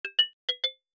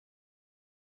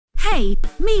Hey,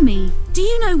 Mimi, do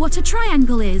you know what a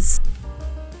triangle is?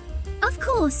 Of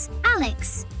course,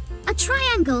 Alex. A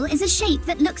triangle is a shape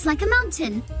that looks like a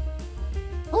mountain.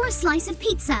 Or a slice of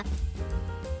pizza.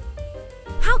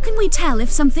 How can we tell if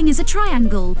something is a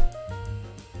triangle?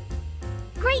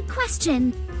 Great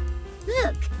question.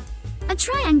 Look, a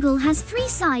triangle has 3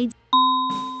 sides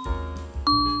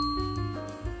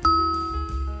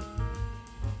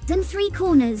and 3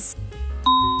 corners.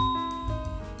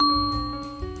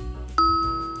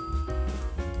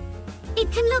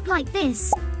 It can look like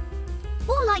this,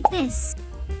 or like this.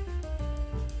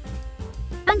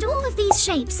 And all of these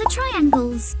shapes are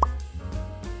triangles.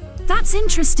 That's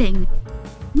interesting.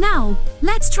 Now,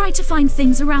 let's try to find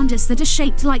things around us that are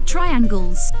shaped like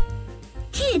triangles.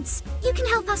 Kids, you can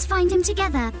help us find them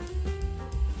together.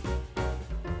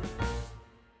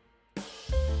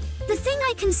 The thing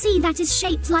I can see that is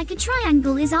shaped like a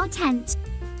triangle is our tent.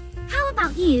 How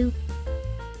about you?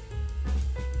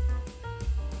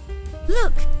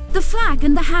 Look, the flag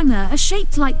and the hanger are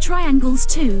shaped like triangles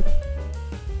too.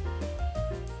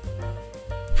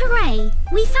 Hooray!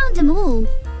 We found them all.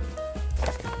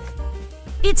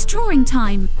 It's drawing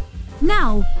time.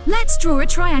 Now, let's draw a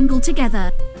triangle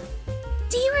together.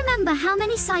 Do you remember how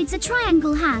many sides a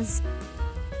triangle has?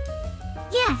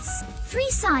 Yes, 3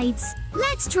 sides.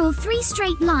 Let's draw 3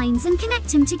 straight lines and connect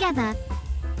them together.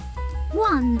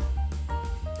 1,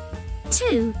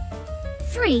 2,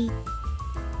 3.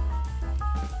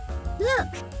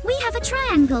 Look, we have a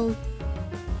triangle.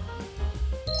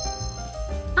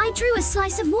 I drew a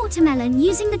slice of watermelon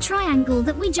using the triangle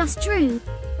that we just drew.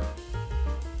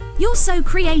 You're so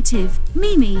creative,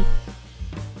 Mimi.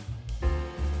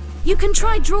 You can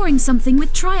try drawing something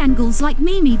with triangles like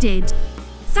Mimi did.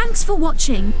 Thanks for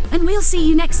watching, and we'll see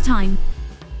you next time.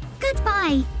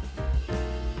 Goodbye.